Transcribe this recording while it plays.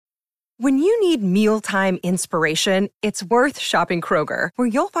When you need mealtime inspiration, it's worth shopping Kroger, where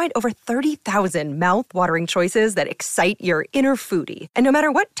you'll find over 30,000 mouth-watering choices that excite your inner foodie. And no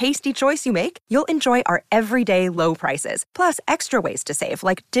matter what tasty choice you make, you'll enjoy our everyday low prices, plus extra ways to save,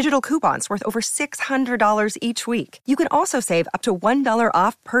 like digital coupons worth over $600 each week. You can also save up to $1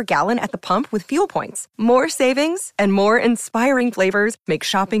 off per gallon at the pump with fuel points. More savings and more inspiring flavors make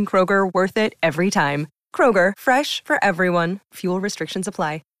shopping Kroger worth it every time. Kroger, fresh for everyone. Fuel restrictions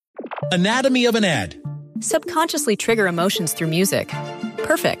apply. Anatomy of an ad. Subconsciously trigger emotions through music.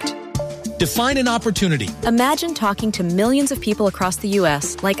 Perfect. Define an opportunity. Imagine talking to millions of people across the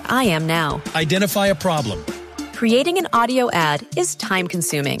U.S. like I am now. Identify a problem. Creating an audio ad is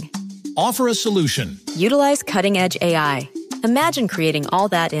time-consuming. Offer a solution. Utilize cutting-edge AI. Imagine creating all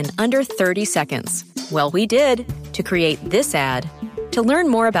that in under 30 seconds. Well, we did to create this ad. To learn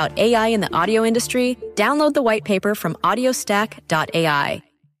more about AI in the audio industry, download the white paper from audiostack.ai.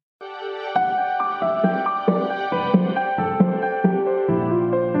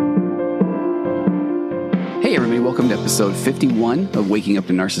 Hey everybody, welcome to episode 51 of Waking Up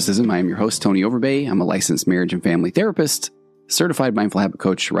to Narcissism. I am your host, Tony Overbay. I'm a licensed marriage and family therapist, certified mindful habit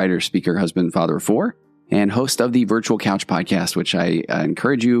coach, writer, speaker, husband, father of four, and host of the Virtual Couch podcast, which I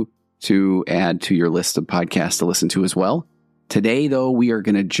encourage you to add to your list of podcasts to listen to as well. Today, though, we are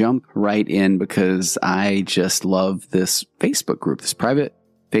going to jump right in because I just love this Facebook group, this private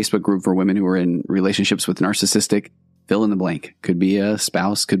Facebook group for women who are in relationships with narcissistic, fill in the blank. Could be a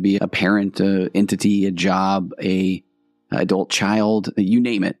spouse, could be a parent, a entity, a job, a adult child, you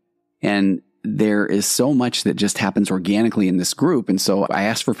name it. And there is so much that just happens organically in this group. And so I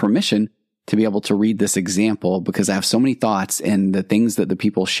asked for permission to be able to read this example because I have so many thoughts, and the things that the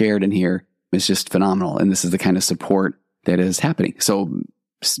people shared in here is just phenomenal. And this is the kind of support that is happening. So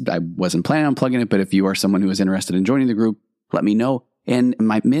I wasn't planning on plugging it, but if you are someone who is interested in joining the group, let me know. And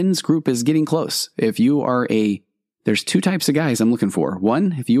my men's group is getting close. If you are there's two types of guys I'm looking for.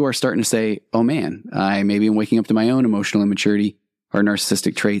 One, if you are starting to say, oh man, I maybe am waking up to my own emotional immaturity or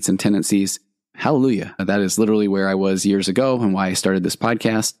narcissistic traits and tendencies. Hallelujah. That is literally where I was years ago and why I started this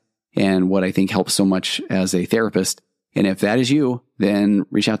podcast and what I think helps so much as a therapist. And if that is you, then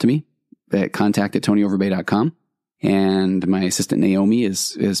reach out to me at contact@tonyoverbay.com. And my assistant Naomi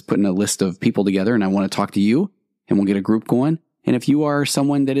is putting a list of people together, and I want to talk to you, and we'll get a group going. And if you are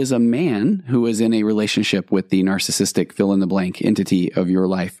someone that is a man who is in a relationship with the narcissistic fill in the blank entity of your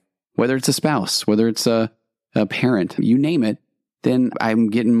life, whether it's a spouse, whether it's a parent, you name it, then I'm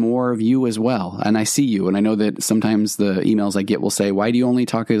getting more of you as well. And I see you. And I know that sometimes the emails I get will say, why do you only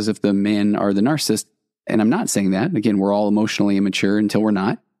talk as if the men are the narcissist? And I'm not saying that. Again, we're all emotionally immature until we're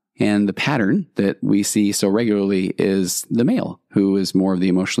not. And the pattern that we see so regularly is the male who is more of the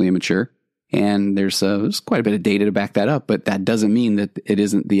emotionally immature. And there's quite a bit of data to back that up, but that doesn't mean that it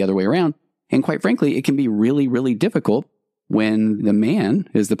isn't the other way around. And quite frankly, it can be really, really difficult when the man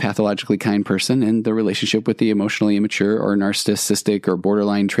is the pathologically kind person in the relationship with the emotionally immature or narcissistic or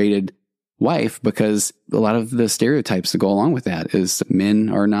borderline traded wife, because a lot of the stereotypes that go along with that is men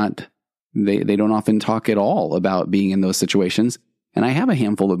are not, they don't often talk at all about being in those situations. And I have a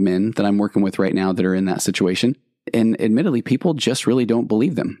handful of men that I'm working with right now that are in that situation. And admittedly, people just really don't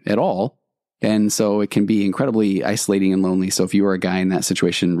believe them at all. And so it can be incredibly isolating and lonely. So if you are a guy in that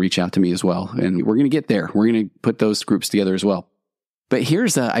situation, reach out to me as well. And we're going to get there. We're going to put those groups together as well. But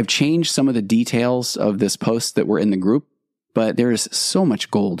I've changed some of the details of this post that were in the group, but there is so much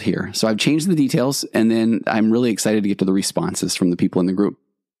gold here. So I've changed the details, and then I'm really excited to get to the responses from the people in the group.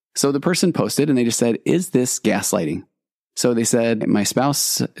 So the person posted and they just said, is this gaslighting? So they said, my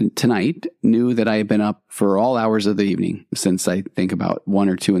spouse tonight knew that I had been up for all hours of the evening since I think about 1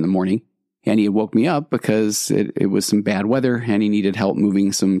 or 2 in the morning. And he had woke me up because it was some bad weather and he needed help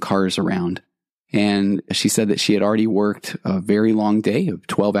moving some cars around. And she said that she had already worked a very long day, a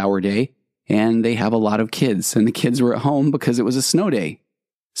 12-hour day, and they have a lot of kids. And the kids were at home because it was a snow day.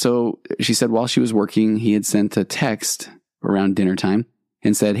 So she said while she was working, he had sent a text around dinner time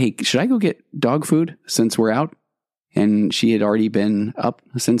and said, hey, should I go get dog food since we're out? And she had already been up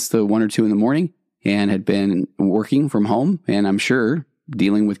since the 1 or 2 in the morning and had been working from home. And I'm sure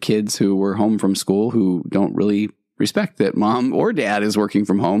dealing with kids who were home from school who don't really respect that mom or dad is working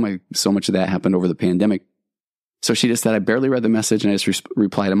from home. So much of that happened over the pandemic. So she just said, I barely read the message and I just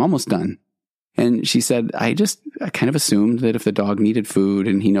replied, I'm almost done. And she said, I kind of assumed that if the dog needed food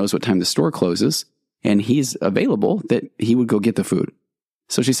and he knows what time the store closes and he's available, that he would go get the food.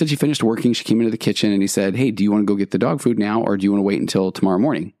 So she said she finished working. She came into the kitchen and he said, hey, do you want to go get the dog food now or do you want to wait until tomorrow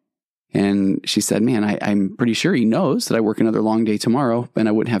morning? And she said, man, I'm pretty sure he knows that I work another long day tomorrow and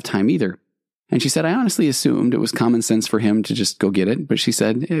I wouldn't have time either. And she said, I honestly assumed it was common sense for him to just go get it. But she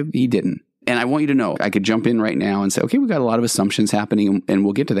said he didn't. And I want you to know, I could jump in right now and say, okay, we've got a lot of assumptions happening and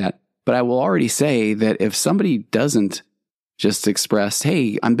we'll get to that. But I will already say that if somebody doesn't just express,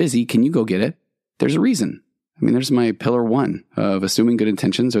 hey, I'm busy, can you go get it? There's a reason. I mean, there's my pillar one of assuming good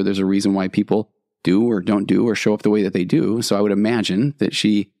intentions, or there's a reason why people do or don't do or show up the way that they do. So I would imagine that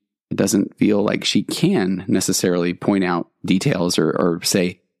she doesn't feel like she can necessarily point out details or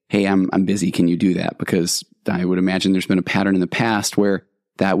say, hey, I'm busy, can you do that? Because I would imagine there's been a pattern in the past where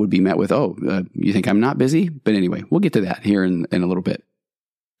that would be met with, you think I'm not busy? But anyway, we'll get to that here in a little bit.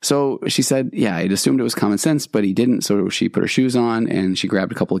 So she said, yeah, I'd assumed it was common sense, but he didn't. So she put her shoes on and she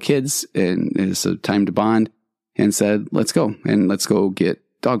grabbed a couple of kids, and it's a time to bond, and said, let's go get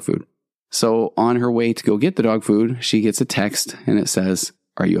dog food. So on her way to go get the dog food, she gets a text and it says,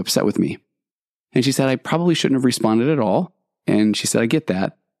 are you upset with me? And she said, I probably shouldn't have responded at all. And she said, I get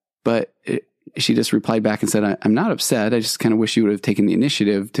that. But she just replied back and said, I'm not upset. I just kind of wish you would have taken the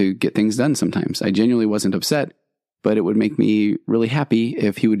initiative to get things done sometimes. I genuinely wasn't upset, but it would make me really happy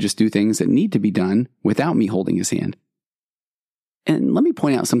if he would just do things that need to be done without me holding his hand. And let me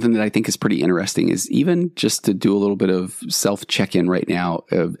point out something that I think is pretty interesting, is even just to do a little bit of self-check-in right now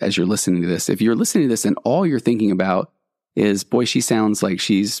as you're listening to this. If you're listening to this and all you're thinking about is, boy, she sounds like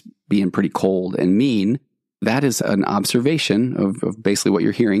she's being pretty cold and mean, that is an observation of basically what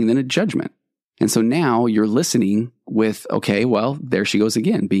you're hearing, and then a judgment. And so now you're listening with, okay, well, there she goes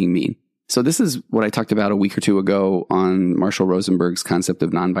again, being mean. So this is what I talked about a week or two ago on Marshall Rosenberg's concept of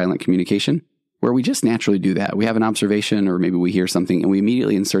nonviolent communication, where we just naturally do that. We have an observation, or maybe we hear something and we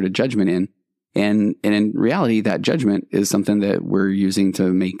immediately insert a judgment in. And in reality, that judgment is something that we're using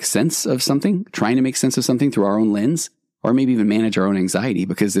to make sense of something, trying to make sense of something through our own lens, or maybe even manage our own anxiety.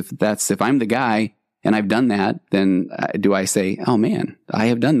 Because if I'm the guy and I've done that, then do I say, oh man, I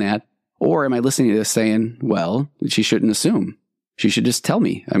have done that? Or am I listening to this saying, well, she shouldn't assume. She should just tell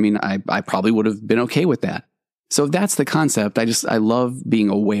me. I mean, I probably would have been okay with that. So that's the concept. I love being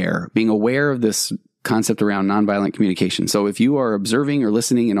aware of this concept around nonviolent communication. So if you are observing or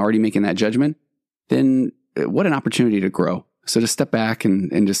listening and already making that judgment, then what an opportunity to grow. So to step back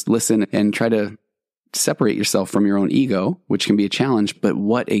and just listen and try to separate yourself from your own ego, which can be a challenge, but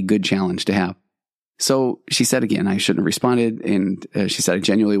what a good challenge to have. So she said again, I shouldn't have responded. And she said, I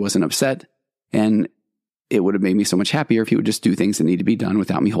genuinely wasn't upset. And it would have made me so much happier if he would just do things that need to be done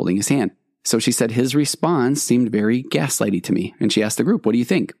without me holding his hand. So she said his response seemed very gaslighty to me. And she asked the group, what do you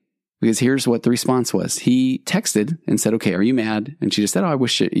think? Because here's what the response was. He texted and said, okay, are you mad? And she just said, I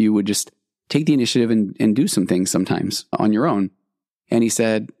wish you would just take the initiative and do some things sometimes on your own. And he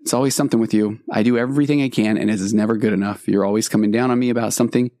said, it's always something with you. I do everything I can, and it is never good enough. You're always coming down on me about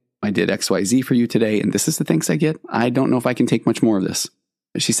something. I did XYZ for you today, and this is the thanks I get. I don't know if I can take much more of this.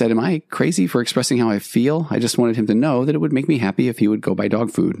 She said, am I crazy for expressing how I feel? I just wanted him to know that it would make me happy if he would go buy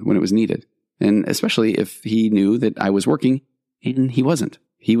dog food when it was needed. And especially if he knew that I was working and he wasn't.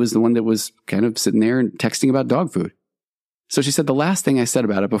 He was the one that was kind of sitting there and texting about dog food. So she said, the last thing I said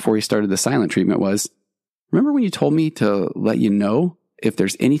about it before he started the silent treatment was, remember when you told me to let you know if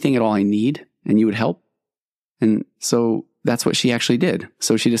there's anything at all I need and you would help? And so that's what she actually did.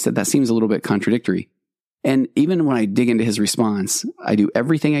 So she just said, that seems a little bit contradictory. And even when I dig into his response, I do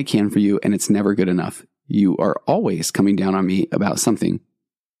everything I can for you and it's never good enough. You are always coming down on me about something.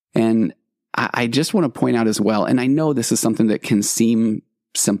 And I just want to point out as well, and I know this is something that can seem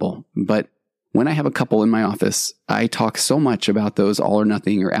simple, but when I have a couple in my office, I talk so much about those all or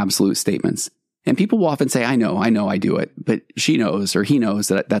nothing or absolute statements. And people will often say, I know I do it, but she knows or he knows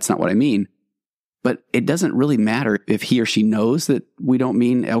that that's not what I mean. But it doesn't really matter if he or she knows that we don't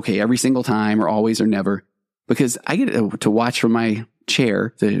mean, okay, every single time or always or never, because I get to watch from my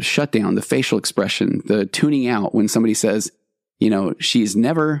chair the shutdown, the facial expression, the tuning out when somebody says, she's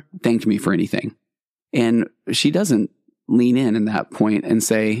never thanked me for anything. And she doesn't lean in that point and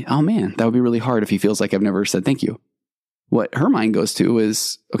say, oh man, that would be really hard if he feels like I've never said thank you. What her mind goes to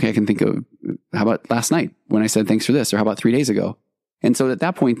is, okay, I can think of, how about last night when I said thanks for this, or how about 3 days ago? And so at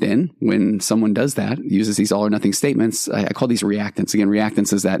that point then, when someone does that, uses these all or nothing statements, I call these reactants. Again,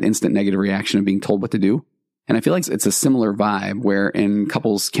 reactants is that instant negative reaction of being told what to do. And I feel like it's a similar vibe where in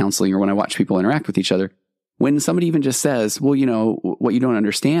couples counseling or when I watch people interact with each other, when somebody even just says, well, what you don't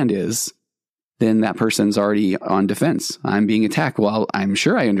understand is, then that person's already on defense. I'm being attacked. Well, I'm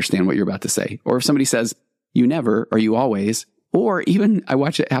sure I understand what you're about to say. Or if somebody says, you never, or you always, or even I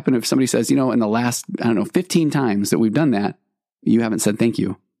watch it happen if somebody says, in the last, 15 times that we've done that, you haven't said thank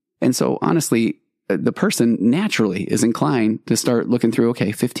you. And so honestly, the person naturally is inclined to start looking through,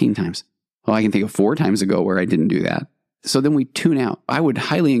 okay, 15 times. Well, I can think of 4 times ago where I didn't do that. So then we tune out. I would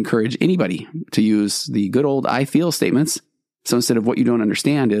highly encourage anybody to use the good old I feel statements. So instead of what you don't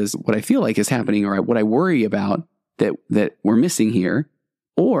understand is what I feel like is happening, or what I worry about that we're missing here.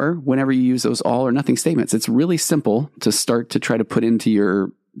 Or whenever you use those all or nothing statements, it's really simple to start to try to put into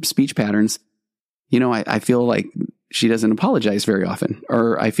your speech patterns. I feel like she doesn't apologize very often,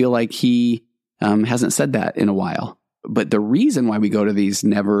 or I feel like he hasn't said that in a while. But the reason why we go to these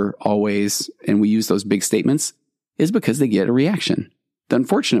never, always, and we use those big statements is because they get a reaction. The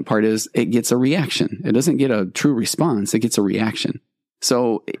unfortunate part is it gets a reaction. It doesn't get a true response. It gets a reaction.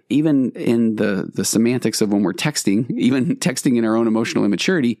 So even in the semantics of when we're texting, even texting in our own emotional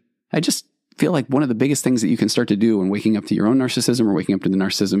immaturity, I just feel like one of the biggest things that you can start to do when waking up to your own narcissism or waking up to the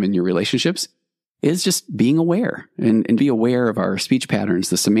narcissism in your relationships is just being aware and be aware of our speech patterns,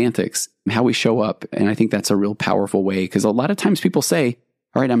 the semantics, how we show up. And I think that's a real powerful way, because a lot of times people say,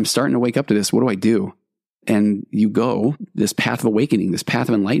 all right, I'm starting to wake up to this. What do I do? And you go this path of awakening, this path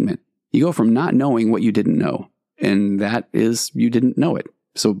of enlightenment. You go from not knowing what you didn't know. And that is, you didn't know it.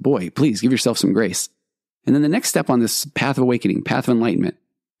 So boy, please give yourself some grace. And then the next step on this path of awakening, path of enlightenment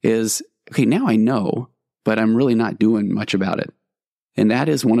is, okay, now I know, but I'm really not doing much about it. And that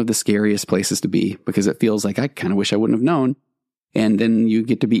is one of the scariest places to be, because it feels like I kind of wish I wouldn't have known. And then you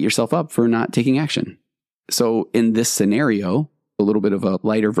get to beat yourself up for not taking action. So in this scenario, a little bit of a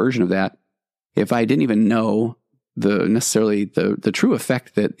lighter version of that, if I didn't even know the true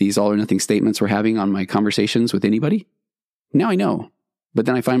effect that these all or nothing statements were having on my conversations with anybody, now I know. But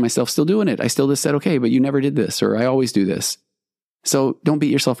then I find myself still doing it. I still just said, okay, but you never did this, or I always do this. So don't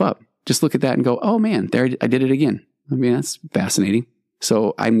beat yourself up. Just look at that and go, oh man, there I did it again. I mean, that's fascinating.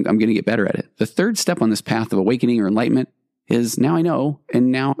 So I'm going to get better at it. The third step on this path of awakening or enlightenment is, now I know,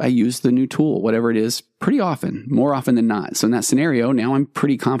 and now I use the new tool, whatever it is, pretty often, more often than not. So in that scenario, now I'm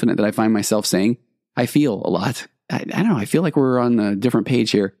pretty confident that I find myself saying, I feel a lot. I don't know. I feel like we're on a different page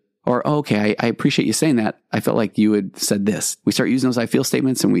here. Or, oh, okay, I appreciate you saying that. I felt like you had said this. We start using those I feel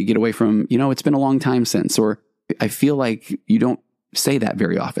statements and we get away from, it's been a long time since, or I feel like you don't say that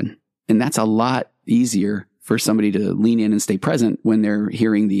very often. And that's a lot easier for somebody to lean in and stay present when they're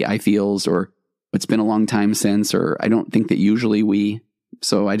hearing the I feels, or it's been a long time since, or I don't think that usually we.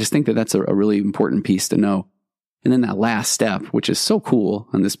 So I just think that that's a really important piece to know. And then that last step, which is so cool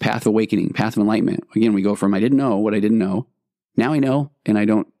on this path of awakening, path of enlightenment. Again, we go from I didn't know what I didn't know. Now I know, and I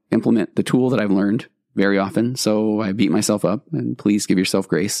don't implement the tool that I've learned very often. So I beat myself up, and please give yourself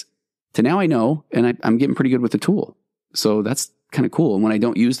grace. To now I know, and I'm getting pretty good with the tool. So that's kind of cool. And when I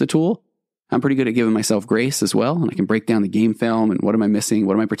don't use the tool, I'm pretty good at giving myself grace as well. And I can break down the game film and what am I missing?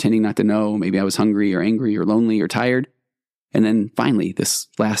 What am I pretending not to know? Maybe I was hungry or angry or lonely or tired. And then finally, this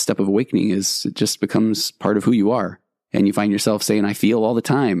last step of awakening is it just becomes part of who you are. And you find yourself saying, I feel all the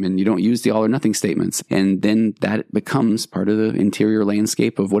time, and you don't use the all or nothing statements. And then that becomes part of the interior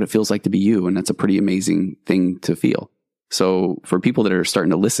landscape of what it feels like to be you. And that's a pretty amazing thing to feel. So for people that are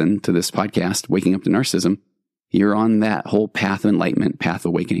starting to listen to this podcast, Waking Up to Narcissism, you're on that whole path of enlightenment, path of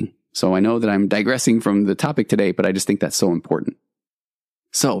awakening. So I know that I'm digressing from the topic today, but I just think that's so important.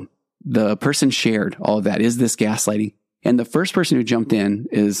 So the person shared all of that. Is this gaslighting? And the first person who jumped in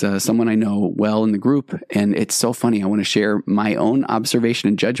is someone I know well in the group. And it's so funny. I want to share my own observation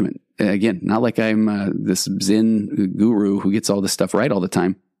and judgment. Again, not like I'm this Zen guru who gets all this stuff right all the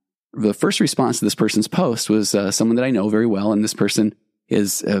time. The first response to this person's post was someone that I know very well. And this person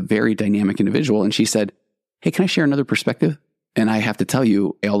is a very dynamic individual. And she said, hey, can I share another perspective? And I have to tell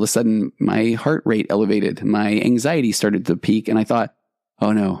you, all of a sudden, my heart rate elevated. My anxiety started to peak. And I thought,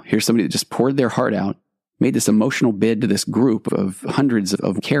 oh no, here's somebody that just poured their heart out, made this emotional bid to this group of hundreds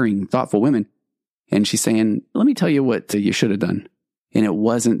of caring, thoughtful women. And she's saying, let me tell you what you should have done. And it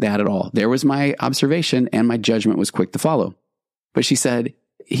wasn't that at all. There was my observation, and my judgment was quick to follow. But she said,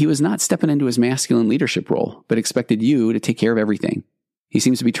 he was not stepping into his masculine leadership role, but expected you to take care of everything. He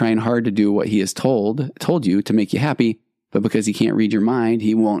seems to be trying hard to do what he has told you to make you happy, but because he can't read your mind,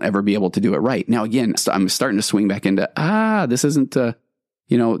 he won't ever be able to do it right. Now, again, I'm starting to swing back into, this isn't,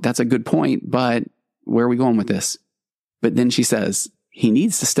 that's a good point, but where are we going with this? But then she says, he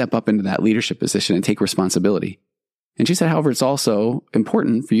needs to step up into that leadership position and take responsibility. And she said, however, it's also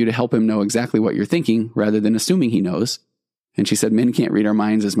important for you to help him know exactly what you're thinking rather than assuming he knows. And she said, men can't read our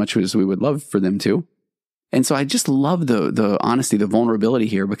minds as much as we would love for them to. And so I just love the honesty, the vulnerability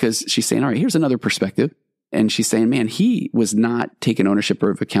here, because she's saying, all right, here's another perspective. And she's saying, man, he was not taking ownership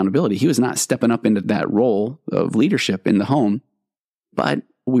of accountability. He was not stepping up into that role of leadership in the home. But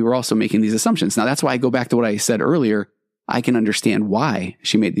we were also making these assumptions. Now, that's why I go back to what I said earlier. I can understand why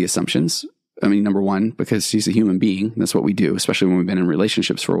she made the assumptions. I mean, number one, because she's a human being. That's what we do, especially when we've been in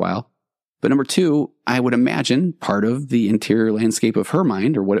relationships for a while. But number two, I would imagine part of the interior landscape of her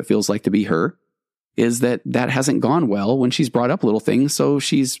mind, or what it feels like to be her, is that hasn't gone well when she's brought up little things. So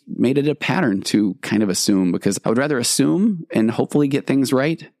she's made it a pattern to kind of assume, because I would rather assume and hopefully get things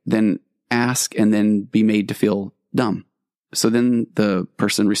right than ask and then be made to feel dumb. So then the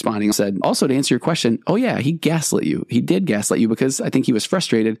person responding said, also to answer your question, oh yeah, he gaslit you. He did gaslight you because I think he was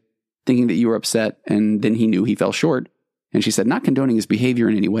frustrated, thinking that you were upset, and then he knew he fell short. And she said, not condoning his behavior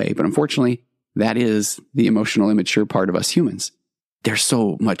in any way, but unfortunately, that is the emotional immature part of us humans. There's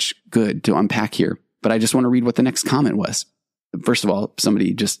so much good to unpack here, but I just want to read what the next comment was. First of all,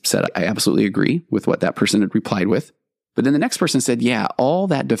 somebody just said, I absolutely agree with what that person had replied with. But then the next person said, yeah, all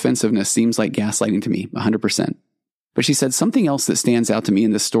that defensiveness seems like gaslighting to me, 100%. But she said, something else that stands out to me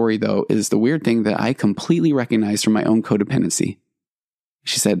in this story, though, is the weird thing that I completely recognize from my own codependency.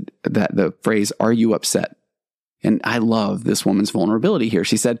 She said that the phrase, are you upset? And I love this woman's vulnerability here.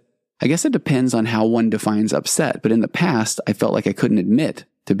 She said, I guess it depends on how one defines upset, but in the past, I felt like I couldn't admit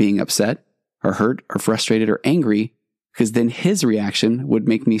to being upset or hurt or frustrated or angry, because then his reaction would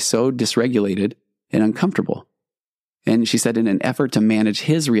make me so dysregulated and uncomfortable. And she said, in an effort to manage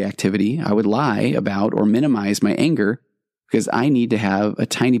his reactivity, I would lie about or minimize my anger because I need to have a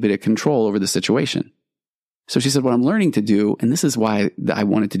tiny bit of control over the situation. So she said, what I'm learning to do, and this is why I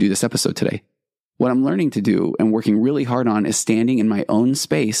wanted to do this episode today, what I'm learning to do and working really hard on is standing in my own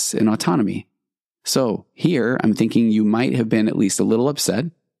space and autonomy. So here I'm thinking you might have been at least a little upset.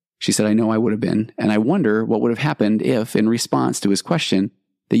 She said, I know I would have been. And I wonder what would have happened if, in response to his question,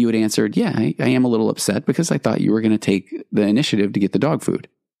 that you had answered, yeah, I am a little upset because I thought you were going to take the initiative to get the dog food.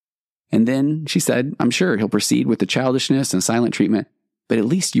 And then she said, I'm sure he'll proceed with the childishness and silent treatment, but at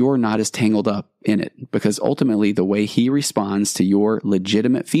least you're not as tangled up in it, because ultimately the way he responds to your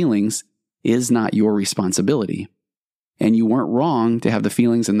legitimate feelings is not your responsibility. And you weren't wrong to have the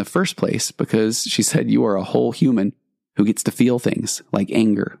feelings in the first place, because she said you are a whole human who gets to feel things like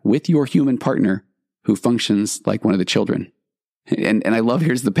anger with your human partner who functions like one of the children. And I love,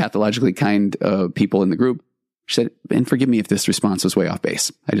 here's the pathologically kind people in the group. She said, and forgive me if this response was way off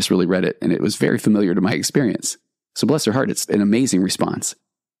base. I just really read it and it was very familiar to my experience. So bless her heart, it's an amazing response.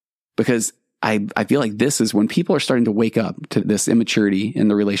 Because I feel like this is when people are starting to wake up to this immaturity in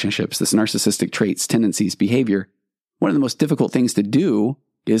the relationships, this narcissistic traits, tendencies, behavior. One of the most difficult things to do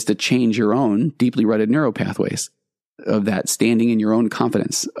is to change your own deeply rooted neuropathways of that standing in your own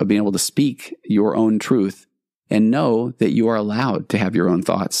confidence, of being able to speak your own truth and know that you are allowed to have your own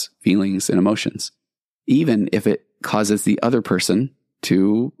thoughts, feelings, and emotions, even if it causes the other person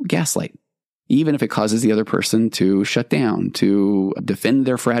to gaslight, even if it causes the other person to shut down, to defend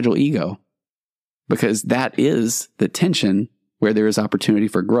their fragile ego, because that is the tension where there is opportunity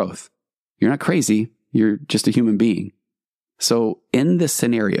for growth. You're not crazy. You're just a human being. So in this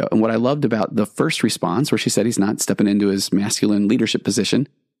scenario, and what I loved about the first response, where she said he's not stepping into his masculine leadership position,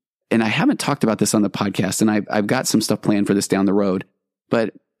 and I haven't talked about this on the podcast, and I've got some stuff planned for this down the road,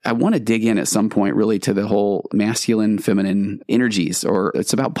 but I want to dig in at some point really to the whole masculine, feminine energies, or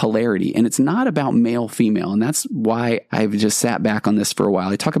it's about polarity, and it's not about male, female. And that's why I've just sat back on this for a while.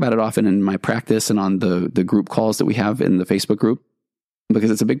 I talk about it often in my practice and on the group calls that we have in the Facebook group, because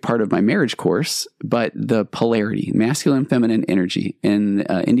it's a big part of my marriage course. But the polarity, masculine, feminine energy in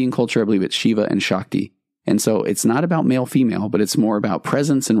Indian culture, I believe it's Shiva and Shakti. And so it's not about male, female, but it's more about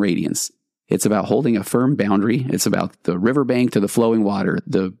presence and radiance. It's about holding a firm boundary. It's about the riverbank to the flowing water,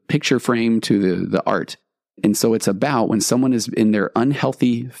 the picture frame to the art. And so it's about when someone is in their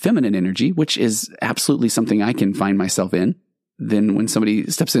unhealthy feminine energy, which is absolutely something I can find myself in, then when somebody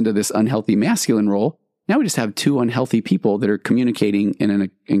steps into this unhealthy masculine role, now we just have two unhealthy people that are communicating in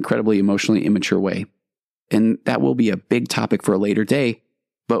an incredibly emotionally immature way. And that will be a big topic for a later day.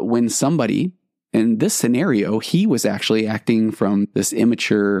 But when somebody, in this scenario, he was actually acting from this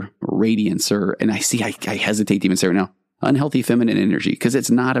immature radiance, and I hesitate to even say right now, unhealthy feminine energy, because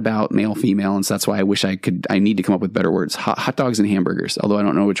it's not about male, female. And so that's why I need to come up with better words. Hot dogs and hamburgers, although I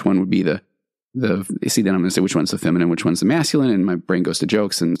don't know which one would be then I'm going to say which one's the feminine, which one's the masculine, and my brain goes to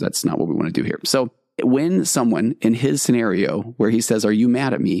jokes, and that's not what we want to do here. So when someone in his scenario where he says, are you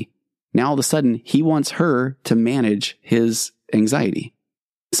mad at me? Now all of a sudden he wants her to manage his anxiety.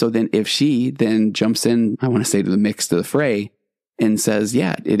 So then if she then jumps in, I want to say to the mix, to the fray, and says,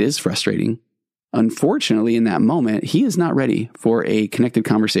 yeah, it is frustrating. Unfortunately, in that moment, he is not ready for a connected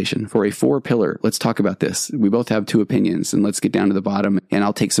conversation, for a 4-pillar. Let's talk about this. We both have 2 opinions, and let's get down to the bottom, and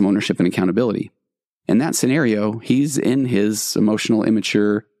I'll take some ownership and accountability. In that scenario, he's in his emotional,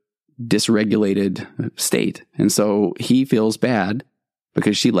 immature, dysregulated state. And so he feels bad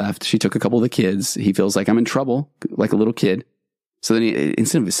because she left. She took a couple of the kids. He feels like I'm in trouble, like a little kid. So then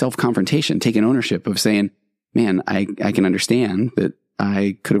instead of self-confrontation, taking ownership of saying, man, I can understand that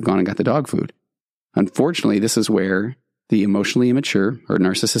I could have gone and got the dog food. Unfortunately, this is where the emotionally immature or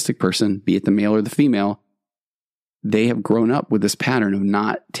narcissistic person, be it the male or the female, they have grown up with this pattern of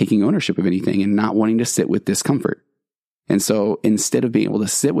not taking ownership of anything and not wanting to sit with discomfort. And so instead of being able to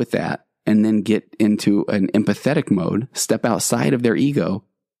sit with that and then get into an empathetic mode, step outside of their ego,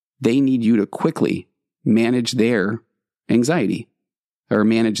 they need you to quickly manage their anxiety or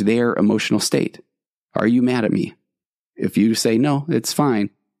manage their emotional state. Are you mad at me? If you say, no, it's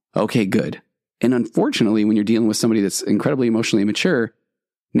fine. Okay, good. And unfortunately, when you're dealing with somebody that's incredibly emotionally immature,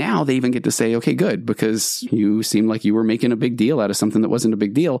 now they even get to say, okay, good, because you seem like you were making a big deal out of something that wasn't a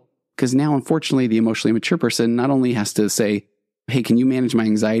big deal. Because now, unfortunately, the emotionally mature person not only has to say, hey, can you manage my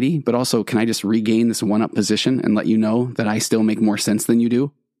anxiety? But also, can I just regain this one-up position and let you know that I still make more sense than you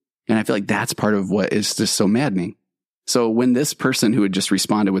do? And I feel like that's part of what is just so maddening. So when this person who had just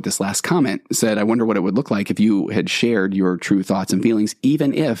responded with this last comment said, I wonder what it would look like if you had shared your true thoughts and feelings,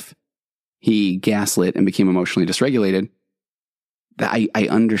 even if he gaslit and became emotionally dysregulated, I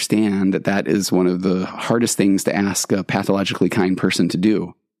understand that that is one of the hardest things to ask a pathologically kind person to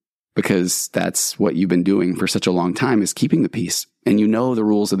do, because that's what you've been doing for such a long time, is keeping the peace. And you know the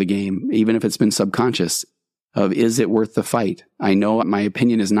rules of the game, even if it's been subconscious, of is it worth the fight? I know my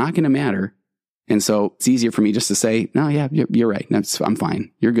opinion is not going to matter. And so it's easier for me just to say, no, yeah, you're right. I'm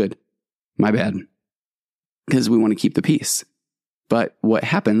fine. You're good. My bad. Because we want to keep the peace. But what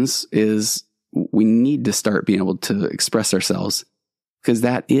happens is we need to start being able to express ourselves, because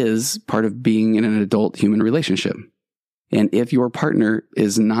that is part of being in an adult human relationship. And if your partner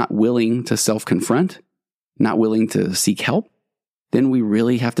is not willing to self-confront, not willing to seek help, then we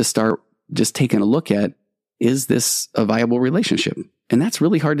really have to start just taking a look at, is this a viable relationship? And that's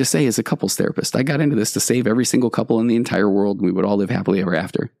really hard to say as a couples therapist. I got into this to save every single couple in the entire world. We would all live happily ever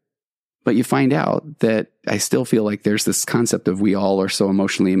after. But you find out that I still feel like there's this concept of we all are so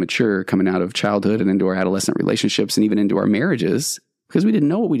emotionally immature coming out of childhood and into our adolescent relationships and even into our marriages, because we didn't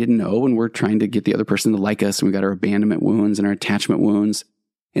know what we didn't know, and we're trying to get the other person to like us, and we got our abandonment wounds and our attachment wounds.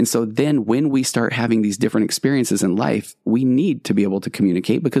 And so then when we start having these different experiences in life, we need to be able to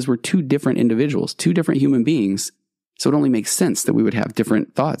communicate, because we're two different individuals, two different human beings. So it only makes sense that we would have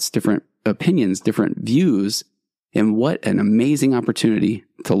different thoughts, different opinions, different views. And what an amazing opportunity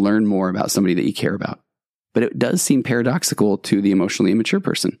to learn more about somebody that you care about. But it does seem paradoxical to the emotionally immature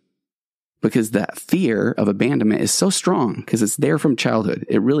person, because that fear of abandonment is so strong, because it's there from childhood.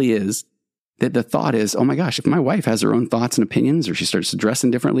 It really is. That the thought is, oh my gosh, if my wife has her own thoughts and opinions, or she starts dressing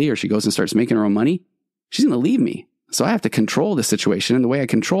differently, or she goes and starts making her own money, she's going to leave me. So I have to control the situation. And the way I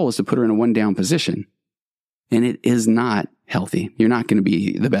control is to put her in a one down position. And it is not healthy. You're not going to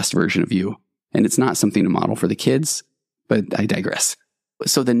be the best version of you. And it's not something to model for the kids, but I digress.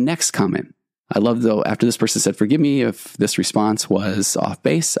 So the next comment, I love though, after this person said, forgive me if this response was off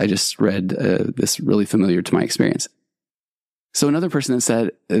base. I just read this really familiar to my experience. So another person that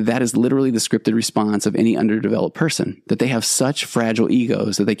said, that is literally the scripted response of any underdeveloped person, that they have such fragile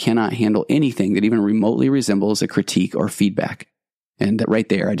egos that they cannot handle anything that even remotely resembles a critique or feedback. And right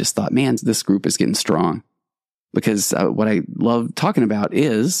there, I just thought, man, this group is getting strong. Because what I love talking about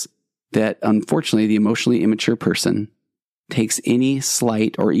is that unfortunately, the emotionally immature person takes any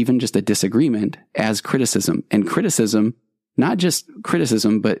slight or even just a disagreement as criticism. And criticism, not just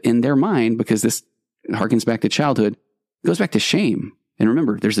criticism, but in their mind, because this harkens back to childhood, goes back to shame. And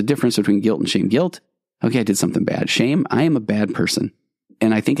remember, there's a difference between guilt and shame. Guilt, okay, I did something bad. Shame, I am a bad person.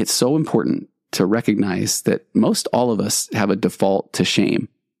 And I think it's so important to recognize that most all of us have a default to shame.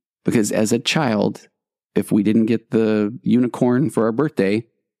 Because as a child, if we didn't get the unicorn for our birthday,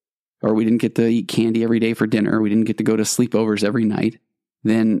 or we didn't get to eat candy every day for dinner, we didn't get to go to sleepovers every night,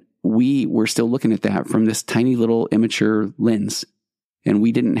 then we were still looking at that from this tiny little immature lens. And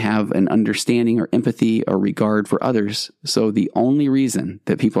we didn't have an understanding or empathy or regard for others. So the only reason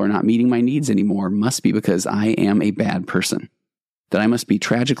that people are not meeting my needs anymore must be because I am a bad person, that I must be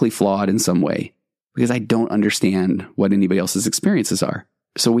tragically flawed in some way, because I don't understand what anybody else's experiences are.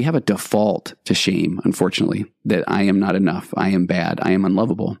 So we have a default to shame, unfortunately, that I am not enough, I am bad, I am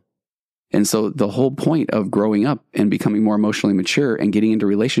unlovable. And so the whole point of growing up and becoming more emotionally mature and getting into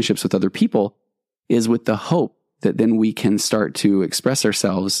relationships with other people is with the hope that then we can start to express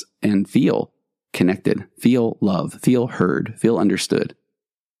ourselves and feel connected, feel love, feel heard, feel understood.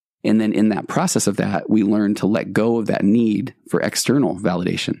 And then in that process of that, we learn to let go of that need for external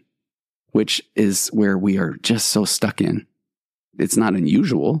validation, which is where we are just so stuck in. It's not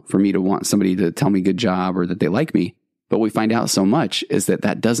unusual for me to want somebody to tell me good job or that they like me, But what we find out so much is that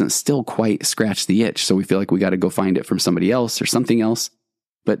that doesn't still quite scratch the itch. So we feel like we got to go find it from somebody else or something else.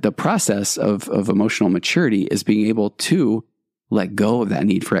 But the process of emotional maturity is being able to let go of that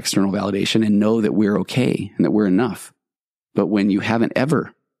need for external validation and know that we're okay and that we're enough. But when you haven't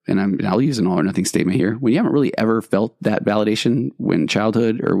ever, and I'll use an all or nothing statement here, when you haven't really ever felt that validation when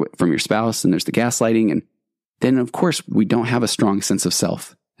childhood or from your spouse, and there's the gaslighting, and then of course we don't have a strong sense of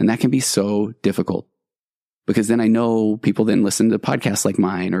self. And that can be so difficult. Because then I know people then listen to podcasts like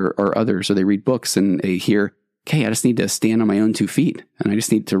mine or others, or they read books and they hear, okay, I just need to stand on my own 2 feet. And I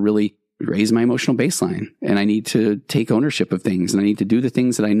just need to really raise my emotional baseline. And I need to take ownership of things. And I need to do the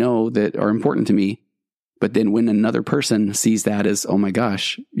things that I know that are important to me. But then when another person sees that as, oh my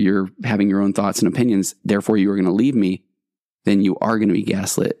gosh, you're having your own thoughts and opinions, therefore you are going to leave me, then you are going to be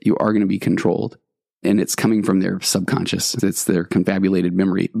gaslit. You are going to be controlled. And it's coming from their subconscious. It's their confabulated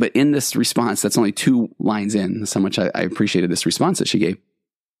memory. But in this response, that's only 2 lines in. That's how much I appreciated this response that she gave.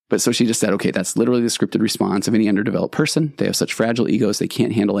 But so she just said, okay, that's literally the scripted response of any underdeveloped person. They have such fragile egos, they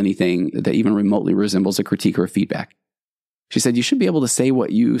can't handle anything that even remotely resembles a critique or a feedback. She said, you should be able to say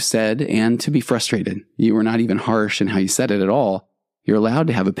what you said and to be frustrated. You were not even harsh in how you said it at all. You're allowed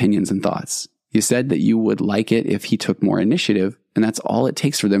to have opinions and thoughts. You said that you would like it if he took more initiative, and that's all it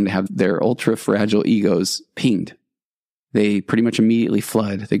takes for them to have their ultra-fragile egos pinged. They pretty much immediately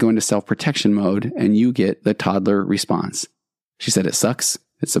flood. They go into self-protection mode, and you get the toddler response. She said, it sucks,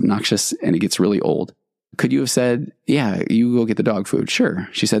 it's obnoxious, and it gets really old. Could you have said, yeah, you go get the dog food? Sure.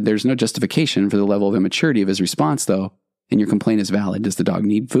 She said, there's no justification for the level of immaturity of his response, though, and your complaint is valid. Does the dog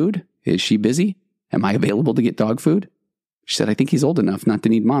need food? Is she busy? Am I available to get dog food? She said, I think he's old enough not to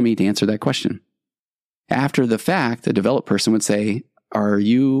need mommy to answer that question. After the fact, a developed person would say, are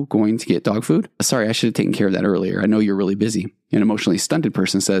you going to get dog food? Sorry, I should have taken care of that earlier. I know you're really busy. An emotionally stunted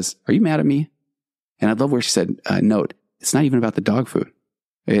person says, are you mad at me? And I love where she said, note, it's not even about the dog food.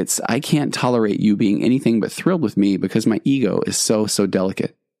 It's, I can't tolerate you being anything but thrilled with me because my ego is so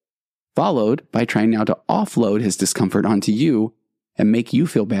delicate. Followed by trying now to offload his discomfort onto you and make you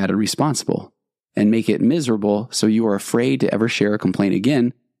feel bad and responsible and make it miserable so you are afraid to ever share a complaint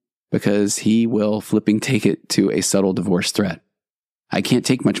again because he will flipping take it to a subtle divorce threat. I can't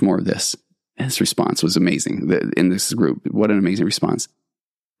take much more of this. His response was amazing in this group. What an amazing response.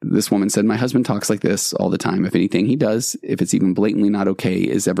 This woman said, my husband talks like this all the time. If anything he does, if it's even blatantly not okay,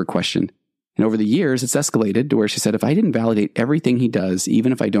 is ever questioned. And over the years, it's escalated to where she said, if I didn't validate everything he does,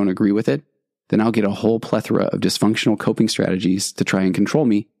 even if I don't agree with it, then I'll get a whole plethora of dysfunctional coping strategies to try and control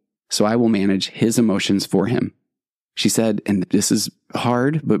me. So I will manage his emotions for him. She said, and this is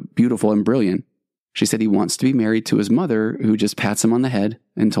hard, but beautiful and brilliant. She said he wants to be married to his mother, who just pats him on the head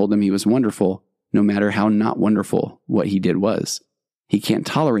and told him he was wonderful, no matter how not wonderful what he did was. He can't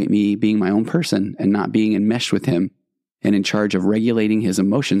tolerate me being my own person and not being enmeshed with him and in charge of regulating his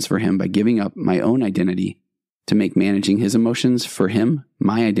emotions for him by giving up my own identity to make managing his emotions for him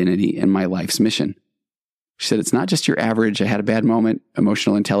my identity and my life's mission. She said, it's not just your average, I had a bad moment,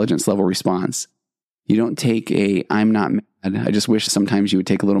 emotional intelligence level response. You don't take a, I'm not mad, I just wish sometimes you would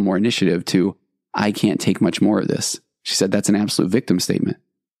take a little more initiative to, I can't take much more of this. She said, that's an absolute victim statement.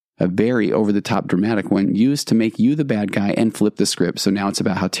 A very over-the-top dramatic one used to make you the bad guy and flip the script. So now it's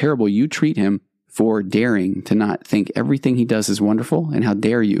about how terrible you treat him for daring to not think everything he does is wonderful, and how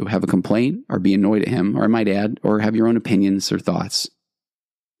dare you have a complaint or be annoyed at him, or I might add, or have your own opinions or thoughts.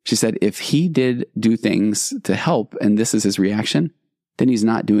 She said, if he did do things to help and this is his reaction, then he's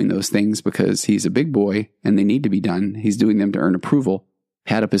not doing those things because he's a big boy and they need to be done. He's doing them to earn approval,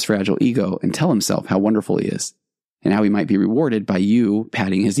 pat up his fragile ego, and tell himself how wonderful he is and how he might be rewarded by you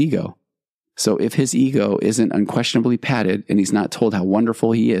patting his ego. So if his ego isn't unquestionably patted and he's not told how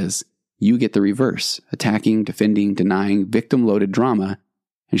wonderful he is, you get the reverse, attacking, defending, denying, victim-loaded drama.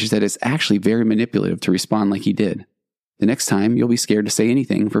 And she said it's actually very manipulative to respond like he did. The next time, you'll be scared to say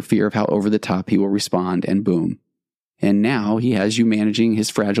anything for fear of how over the top he will respond, and boom. And now he has you managing his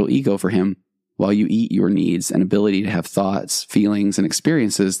fragile ego for him while you eat your needs and ability to have thoughts, feelings, and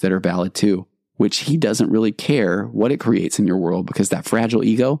experiences that are valid too, which he doesn't really care what it creates in your world because that fragile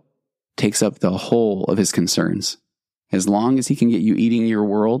ego takes up the whole of his concerns. As long as he can get you eating your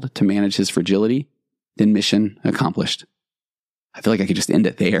world to manage his fragility, then mission accomplished. I feel like I could just end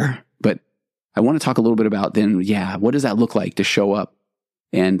it there, but I want to talk a little bit about then, what does that look like to show up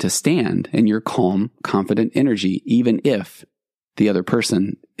and to stand in your calm, confident energy, even if the other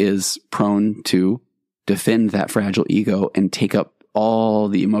person is prone to defend that fragile ego and take up all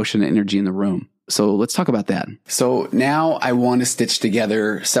the emotion and energy in the room. So let's talk about that. So now I want to stitch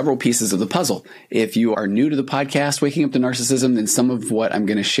together several pieces of the puzzle. If you are new to the podcast, Waking Up to Narcissism, then some of what I'm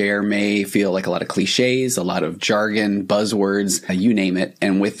going to share may feel like a lot of cliches, a lot of jargon, buzzwords, you name it.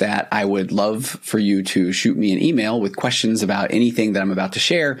 And with that, I would love for you to shoot me an email with questions about anything that I'm about to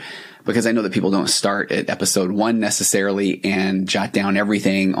share, because I know that people don't start at episode 1 necessarily and jot down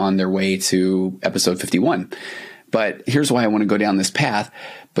everything on their way to episode 51. But here's why I want to go down this path.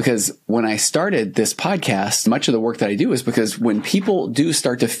 Because when I started this podcast, much of the work that I do is because when people do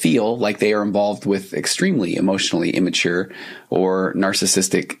start to feel like they are involved with extremely emotionally immature or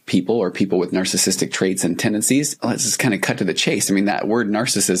narcissistic people or people with narcissistic traits and tendencies, let's just kind of cut to the chase. I mean, that word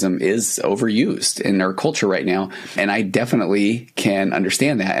narcissism is overused in our culture right now. And I definitely can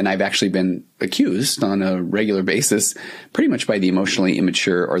understand that. And I've actually been accused on a regular basis, pretty much by the emotionally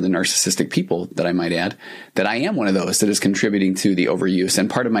immature or the narcissistic people, that I might add, that I am one of those that is contributing to the overuse. And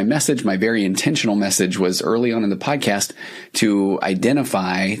part of my message, my very intentional message, was early on in the podcast to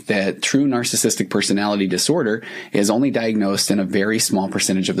identify that true narcissistic personality disorder is only diagnosed in a very small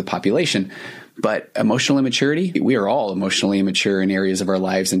percentage of the population. But emotional immaturity, we are all emotionally immature in areas of our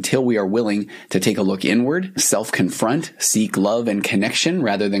lives until we are willing to take a look inward, self-confront, seek love and connection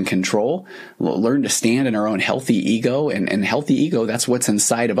rather than control, learn to stand in our own healthy ego. And healthy ego, that's what's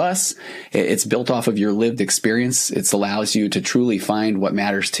inside of us. It's built off of your lived experience. It allows you to truly find what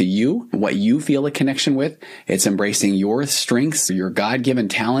matters to you, what you feel a connection with. It's embracing your strengths, your God-given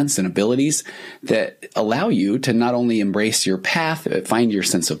talents and abilities that allow you to not only embrace your path, find your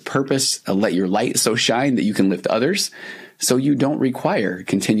sense of purpose, let your light so shine that you can lift others, so you don't require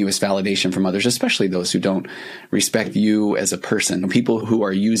continuous validation from others, especially those who don't respect you as a person, people who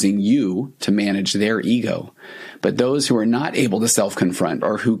are using you to manage their ego. But those who are not able to self-confront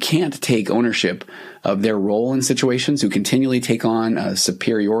or who can't take ownership of their role in situations, who continually take on a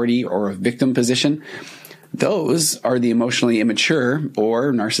superiority or a victim position, those are the emotionally immature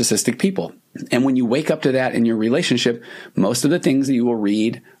or narcissistic people. And when you wake up to that in your relationship, most of the things that you will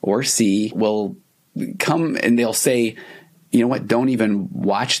read or see will come and they'll say, you know what, don't even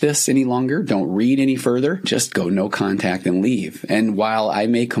watch this any longer. Don't read any further. Just go no contact and leave. And while I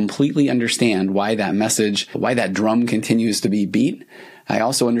may completely understand why that message, why that drum continues to be beat, I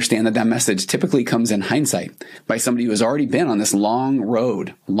also understand that that message typically comes in hindsight by somebody who has already been on this long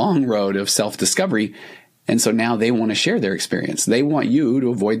road of self-discovery. And so now they want to share their experience. They want you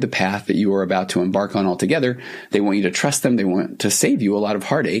to avoid the path that you are about to embark on altogether. They want you to trust them. They want to save you a lot of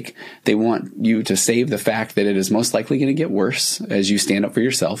heartache. They want you to save the fact that it is most likely going to get worse as you stand up for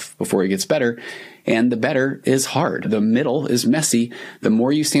yourself before it gets better. And the better is hard. The middle is messy. The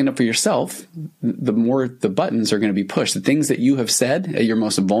more you stand up for yourself, the more the buttons are going to be pushed. The things that you have said at your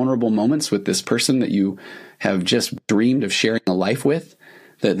most vulnerable moments with this person that you have just dreamed of sharing a life with,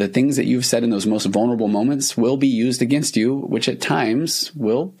 the things that you've said in those most vulnerable moments will be used against you, which at times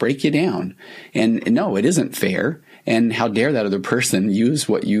will break you down. And no, it isn't fair. And how dare that other person use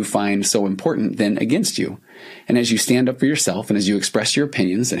what you find so important then against you? And as you stand up for yourself and as you express your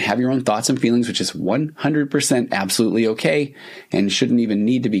opinions and have your own thoughts and feelings, which is 100% absolutely okay and shouldn't even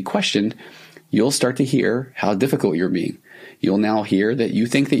need to be questioned, you'll start to hear how difficult you're being. You'll now hear that you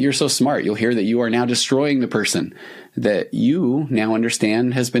think that you're so smart. You'll hear that you are now destroying the person that you now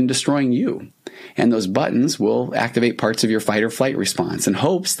understand has been destroying you. And those buttons will activate parts of your fight or flight response in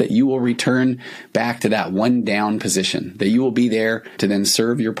hopes that you will return back to that one down position, that you will be there to then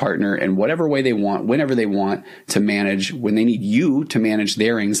serve your partner in whatever way they want, whenever they want to manage, when they need you to manage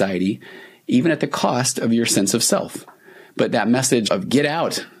their anxiety, even at the cost of your sense of self. But that message of get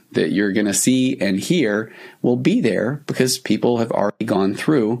out that you're going to see and hear will be there because people have already gone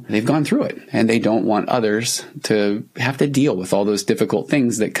through it, and they don't want others to have to deal with all those difficult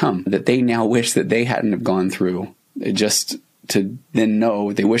things that come that they now wish that they hadn't have gone through, just to then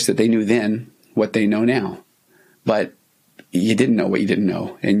know, they wish that they knew then what they know now. But you didn't know what you didn't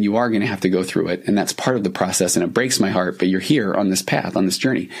know, and you are going to have to go through it. And that's part of the process. And it breaks my heart, but you're here on this path, on this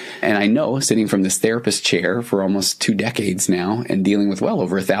journey. And I know, sitting from this therapist chair for almost 2 decades now and dealing with well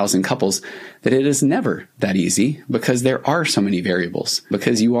over 1,000 couples, that it is never that easy because there are so many variables,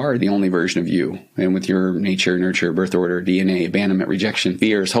 because you are the only version of you. And with your nature, nurture, birth order, DNA, abandonment, rejection,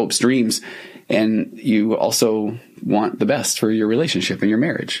 fears, hopes, dreams, and you also want the best for your relationship and your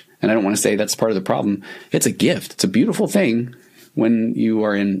marriage. And I don't want to say that's part of the problem. It's a gift. It's a beautiful thing when you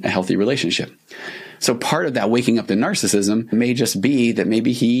are in a healthy relationship. So part of that waking up to narcissism may just be that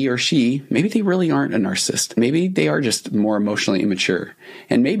maybe he or she, maybe they really aren't a narcissist. Maybe they are just more emotionally immature.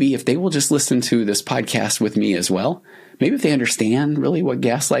 And maybe if they will just listen to this podcast with me as well, maybe if they understand really what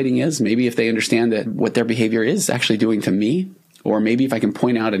gaslighting is, maybe if they understand that what their behavior is actually doing to me, Or maybe if I can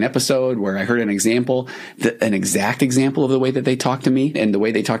point out an episode where I heard an example, an exact example of the way that they talk to me and the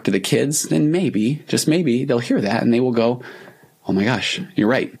way they talk to the kids, then maybe, just maybe, they'll hear that and they will go, oh my gosh, you're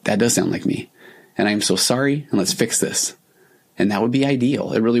right. That does sound like me. And I'm so sorry. And let's fix this. And that would be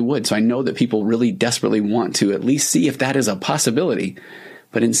ideal. It really would. So I know that people really desperately want to at least see if that is a possibility.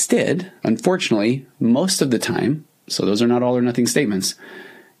 But instead, unfortunately, most of the time, so those are not all or nothing statements,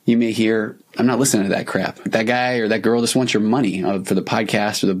 you may hear, I'm not listening to that crap. That guy or that girl just wants your money for the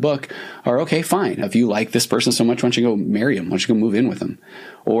podcast or the book. Or, okay, fine. If you like this person so much, why don't you go marry him? Why don't you go move in with him?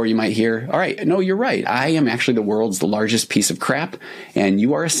 Or you might hear, all right, no, you're right. I am actually the world's largest piece of crap, and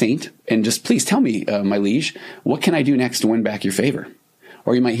you are a saint. And just please tell me, my liege, what can I do next to win back your favor?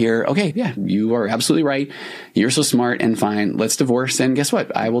 Or you might hear, okay, yeah, you are absolutely right. You're so smart and fine. Let's divorce. And guess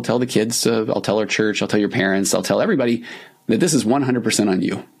what? I will tell the kids, I'll tell our church, I'll tell your parents, I'll tell everybody that this is 100% on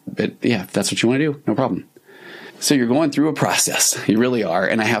you. But yeah, if that's what you want to do, no problem. So you're going through a process. You really are.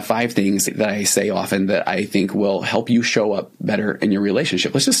 And I have 5 things that I say often that I think will help you show up better in your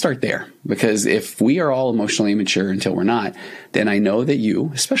relationship. Let's just start there. Because if we are all emotionally immature until we're not, then I know that you,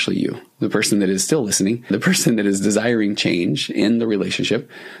 especially you, the person that is still listening, the person that is desiring change in the relationship,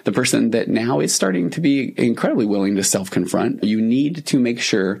 the person that now is starting to be incredibly willing to self-confront, you need to make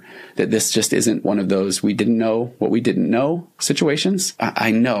sure that this just isn't one of those we didn't know what we didn't know situations.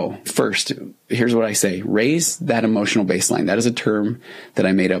 I know. First, here's what I say. Raise that emotional baseline. That is a term that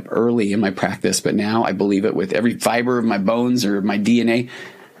I made up early in my practice, but now I believe it with every fiber of my bones or my DNA.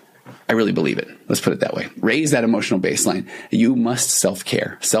 I really believe it. Let's put it that way. Raise that emotional baseline. You must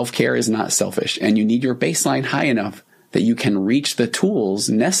self-care. Self-care is not selfish, and you need your baseline high enough that you can reach the tools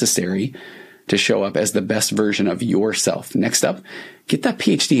necessary to show up as the best version of yourself. Next up, get that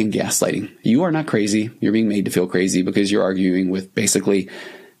PhD in gaslighting. You are not crazy. You're being made to feel crazy because you're arguing with basically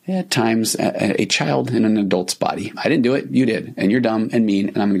at times a child in an adult's body. I didn't do it. You did. And you're dumb and mean,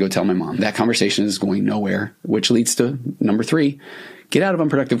 and I'm going to go tell my mom. That conversation is going nowhere, which leads to number 3. Get out of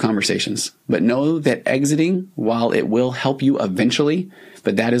unproductive conversations, but know that exiting, while it will help you eventually,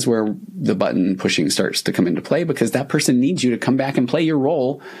 but that is where the button pushing starts to come into play, because that person needs you to come back and play your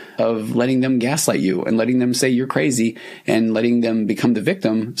role of letting them gaslight you and letting them say you're crazy and letting them become the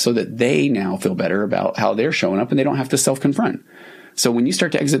victim so that they now feel better about how they're showing up and they don't have to self-confront. So when you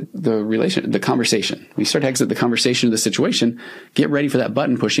start to exit the conversation, when you start to exit the conversation of the situation, get ready for that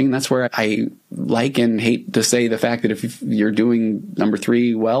button pushing. That's where I like and hate to say the fact that if you're doing number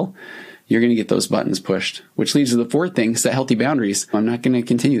 3 well, you're going to get those buttons pushed, which leads to the 4th thing, set healthy boundaries. I'm not going to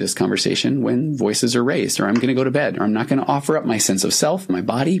continue this conversation when voices are raised, or I'm going to go to bed, or I'm not going to offer up my sense of self, my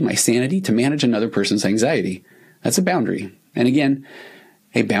body, my sanity to manage another person's anxiety. That's a boundary. And again,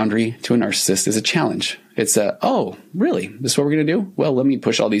 a boundary to a narcissist is a challenge. It's oh, really? This is what we're going to do? Well, let me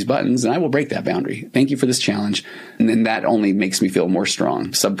push all these buttons and I will break that boundary. Thank you for this challenge. And then that only makes me feel more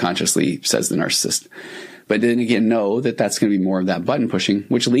strong, subconsciously, says the narcissist. But then again, know that that's going to be more of that button pushing,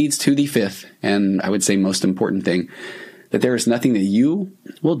 which leads to the 5th, and I would say most important thing, that there is nothing that you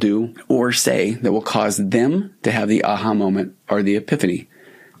will do or say that will cause them to have the aha moment or the epiphany.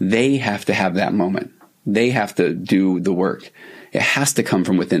 They have to have that moment. They have to do the work. It has to come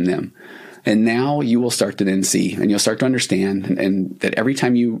from within them. And now you will start to then see, and you'll start to understand, and that every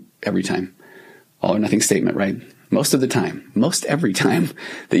time, all or nothing statement, right? Most every time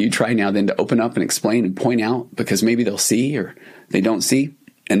that you try now then to open up and explain and point out, because maybe they'll see or they don't see,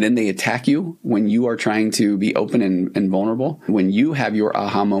 and then they attack you when you are trying to be open and vulnerable. When you have your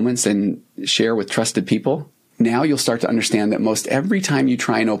aha moments and share with trusted people, now you'll start to understand that most every time you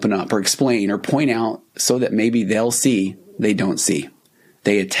try and open up or explain or point out so that maybe they'll see, they don't see.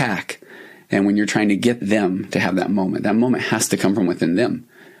 They attack. And when you're trying to get them to have that moment has to come from within them.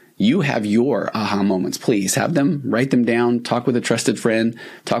 You have your aha moments. Please have them, write them down, talk with a trusted friend,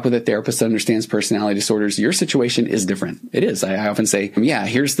 talk with a therapist that understands personality disorders. Your situation is different. It is. I often say, yeah,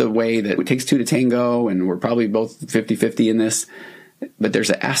 here's the way that it takes 2 to tango, and we're probably both 50-50 in this. But there's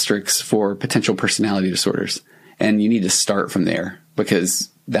an asterisk for potential personality disorders. And you need to start from there, because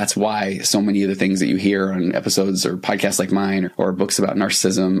that's why so many of the things that you hear on episodes or podcasts like mine or books about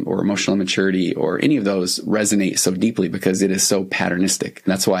narcissism or emotional immaturity or any of those resonate so deeply, because it is so patternistic.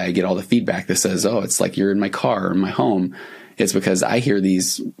 And that's why I get all the feedback that says, oh, it's like you're in my car or in my home. It's because I hear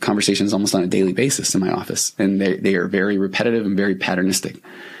these conversations almost on a daily basis in my office, and they are very repetitive and very patternistic.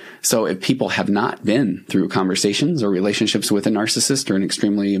 So if people have not been through conversations or relationships with a narcissist or an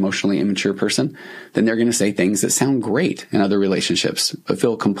extremely emotionally immature person, then they're going to say things that sound great in other relationships, but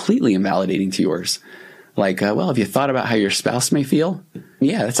feel completely invalidating to yours. Like, well, have you thought about how your spouse may feel?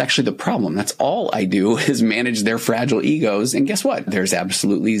 Yeah, that's actually the problem. That's all I do is manage their fragile egos. And guess what? There's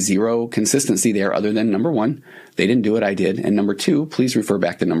absolutely zero consistency there other than number one, they didn't do it, I did. And number two, please refer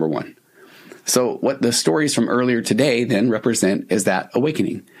back to number one. So what the stories from earlier today then represent is that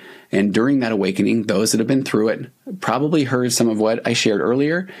awakening. And during that awakening, those that have been through it probably heard some of what I shared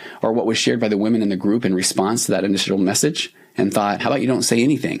earlier or what was shared by the women in the group in response to that initial message and thought, how about you don't say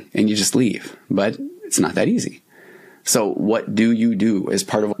anything and you just leave? But it's not that easy. So what do you do as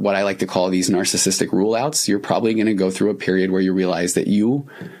part of what I like to call these narcissistic rule outs? You're probably going to go through a period where you realize that you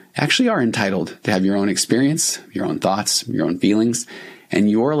actually are entitled to have your own experience, your own thoughts, your own feelings, and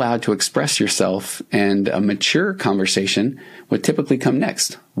you're allowed to express yourself, and a mature conversation would typically come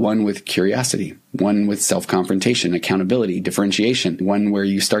next. One with curiosity, one with self-confrontation, accountability, differentiation, one where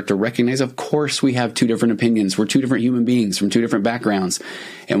you start to recognize, of course, we have two different opinions. We're two different human beings from two different backgrounds.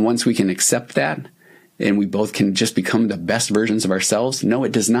 And once we can accept that, and we both can just become the best versions of ourselves, no,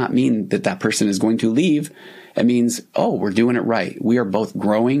 it does not mean that that person is going to leave. It means, oh, we're doing it right. We are both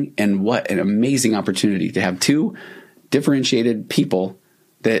growing, and what an amazing opportunity to have two differentiated people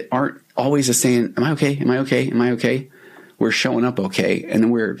that aren't always just saying, am I okay? Am I okay? Am I okay? We're showing up okay. And then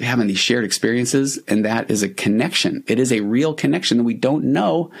we're having these shared experiences. And that is a connection. It is a real connection that we don't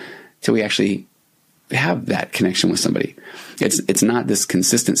know till we actually have that connection with somebody. It's not this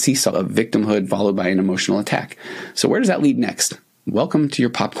consistent seesaw of victimhood followed by an emotional attack. So where does that lead next? Welcome to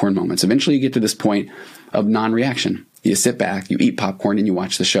your popcorn moments. Eventually you get to this point of non-reaction. You sit back, you eat popcorn, and you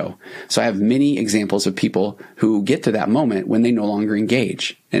watch the show. So I have many examples of people who get to that moment when they no longer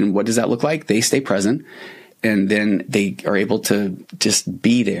engage. And what does that look like? They stay present, and then they are able to just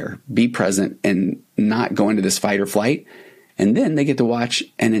be there, be present, and not go into this fight or flight. And then they get to watch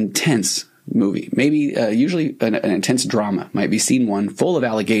an intense movie, maybe usually an intense drama. Might be scene one, full of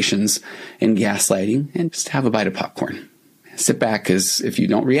allegations and gaslighting, and just have a bite of popcorn. Sit back, because if you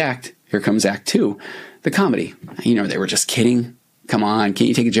don't react, here comes act two. The comedy. They were just kidding. Come on, can't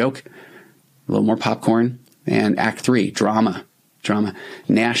you take a joke? A little more popcorn. And act three, drama.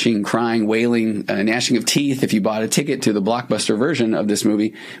 Gnashing, crying, wailing, gnashing of teeth if you bought a ticket to the blockbuster version of this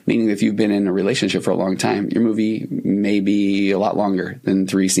movie, meaning if you've been in a relationship for a long time, your movie may be a lot longer than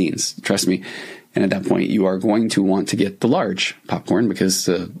 3 scenes. Trust me. And at that point, you are going to want to get the large popcorn because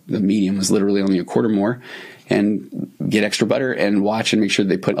the medium is literally only a quarter more, and get extra butter and watch and make sure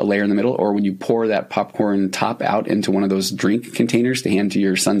they put a layer in the middle. Or when you pour that popcorn top out into one of those drink containers to hand to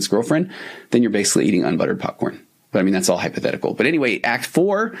your son's girlfriend, then you're basically eating unbuttered popcorn. But I mean, that's all hypothetical. But anyway, act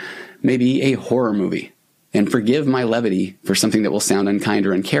 4 may be a horror movie. And forgive my levity for something that will sound unkind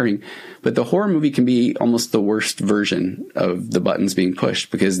or uncaring, but the horror movie can be almost the worst version of the buttons being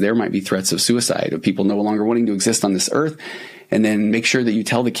pushed, because there might be threats of suicide, of people no longer wanting to exist on this earth. And then make sure that you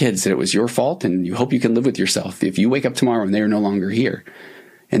tell the kids that it was your fault, and you hope you can live with yourself if you wake up tomorrow and they are no longer here.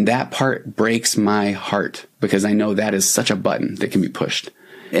 And that part breaks my heart, because I know that is such a button that can be pushed.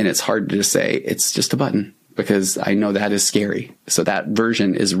 And it's hard to just say it's just a button, because I know that is scary. So that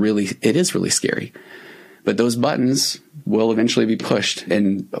version is really scary. But those buttons will eventually be pushed,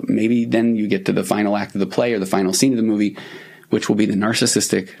 and maybe then you get to the final act of the play or the final scene of the movie, which will be the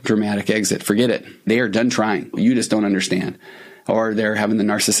narcissistic dramatic exit. Forget it. They are done trying. You just don't understand. Or they're having the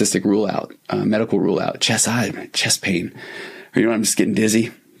narcissistic rule out, medical rule out, chest pain. Or, I'm just getting dizzy.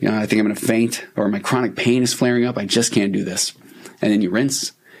 I think I'm going to faint, or my chronic pain is flaring up. I just can't do this. And then you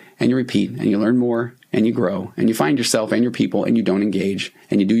rinse and you repeat and you learn more and you grow and you find yourself and your people and you don't engage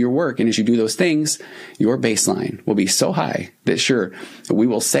and you do your work. And as you do those things, your baseline will be so high that sure, we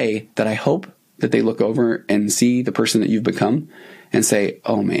will say that I hope that they look over and see the person that you've become and say,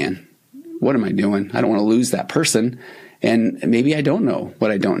 oh man, what am I doing? I don't want to lose that person. And maybe I don't know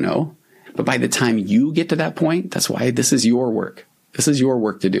what I don't know. But by the time you get to that point, that's why this is your work. This is your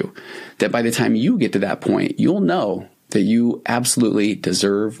work to do. That by the time you get to that point, you'll know that you absolutely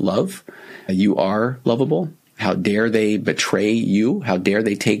deserve love. You are lovable. How dare they betray you? How dare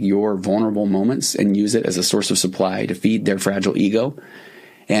they take your vulnerable moments and use it as a source of supply to feed their fragile ego?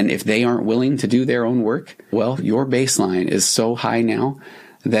 And if they aren't willing to do their own work, well, your baseline is so high now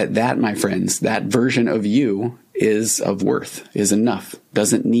that, my friends, that version of you is of worth, is enough,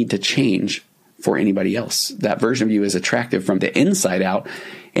 doesn't need to change for anybody else. That version of you is attractive from the inside out,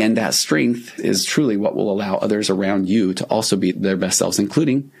 and that strength is truly what will allow others around you to also be their best selves,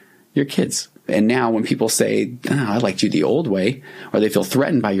 including your kids. And now when people say, I liked you the old way, or they feel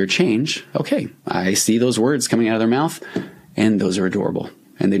threatened by your change, okay, I see those words coming out of their mouth, and those are adorable,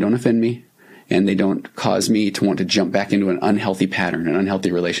 and they don't offend me, and they don't cause me to want to jump back into an unhealthy pattern, an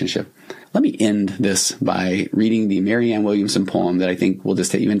unhealthy relationship. Let me end this by reading the Marianne Williamson poem that I think will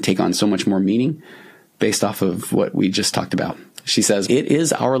just even take on so much more meaning. based off of what we just talked about. She says, "It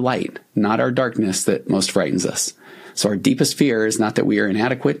is our light, not our darkness, that most frightens us." So our deepest fear is not that we are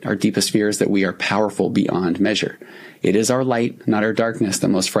inadequate. Our deepest fear is that we are powerful beyond measure. It is our light, not our darkness, that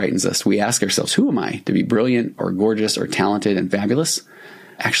most frightens us. We ask ourselves, who am I to be brilliant or gorgeous or talented and fabulous?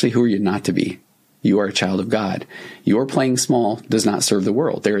 Actually, who are you not to be? You are a child of God. Your playing small does not serve the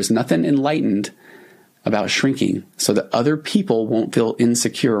world. There is nothing enlightened about shrinking so that other people won't feel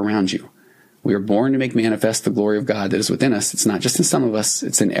insecure around you. We are born to make manifest the glory of God that is within us. It's not just in some of us,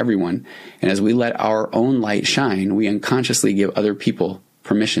 it's in everyone. And as we let our own light shine, we unconsciously give other people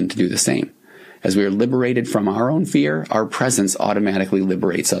permission to do the same. As we are liberated from our own fear, our presence automatically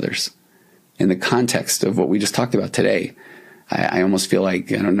liberates others. In the context of what we just talked about today, I almost feel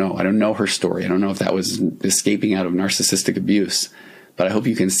like, I don't know her story. I don't know if that was escaping out of narcissistic abuse. But I hope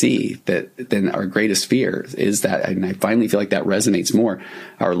you can see that then our greatest fear is that, and I finally feel like that resonates more,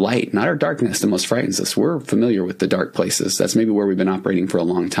 our light, not our darkness, that most frightens us. We're familiar with the dark places. That's maybe where we've been operating for a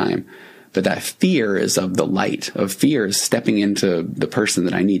long time. But that fear is of the light, of fear is stepping into the person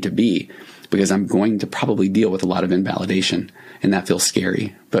that I need to be, because I'm going to probably deal with a lot of invalidation, and that feels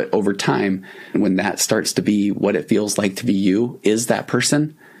scary. But over time, when that starts to be what it feels like to be you, is that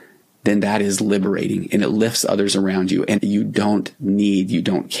person, then that is liberating, and it lifts others around you. And you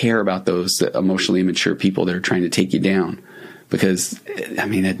don't care about those emotionally immature people that are trying to take you down, because,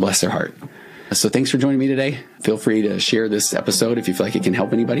 it bless their heart. So thanks for joining me today. Feel free to share this episode if you feel like it can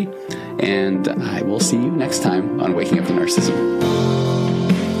help anybody. And I will see you next time on Waking Up to Narcissism.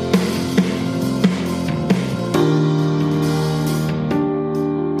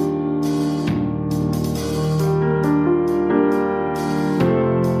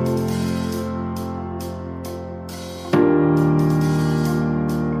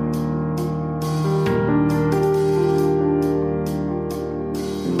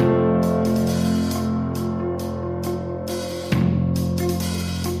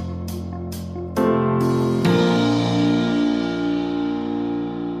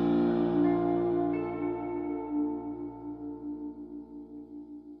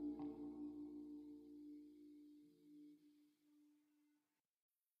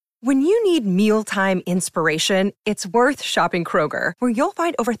 When you need mealtime inspiration, it's worth shopping Kroger, where you'll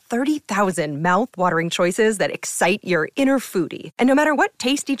find over 30,000 mouth-watering choices that excite your inner foodie. And no matter what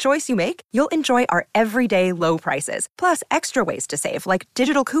tasty choice you make, you'll enjoy our everyday low prices, plus extra ways to save, like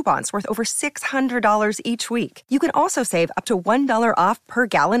digital coupons worth over $600 each week. You can also save up to $1 off per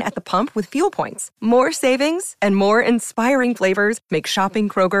gallon at the pump with fuel points. More savings and more inspiring flavors make shopping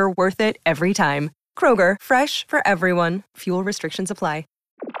Kroger worth it every time. Kroger, fresh for everyone. Fuel restrictions apply.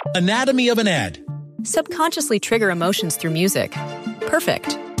 Anatomy of an ad. Subconsciously trigger emotions through music.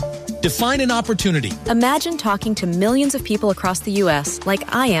 Perfect. Define an opportunity. Imagine talking to millions of people across the U.S.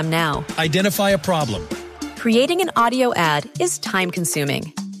 like I am now. Identify a problem. Creating an audio ad is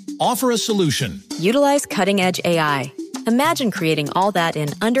time-consuming. Offer a solution. Utilize cutting-edge AI. Imagine creating all that in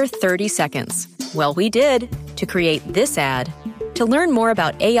under 30 seconds. Well, we did, to create this ad. To learn more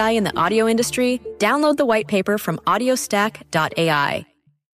about AI in the audio industry, download the white paper from audiostack.ai.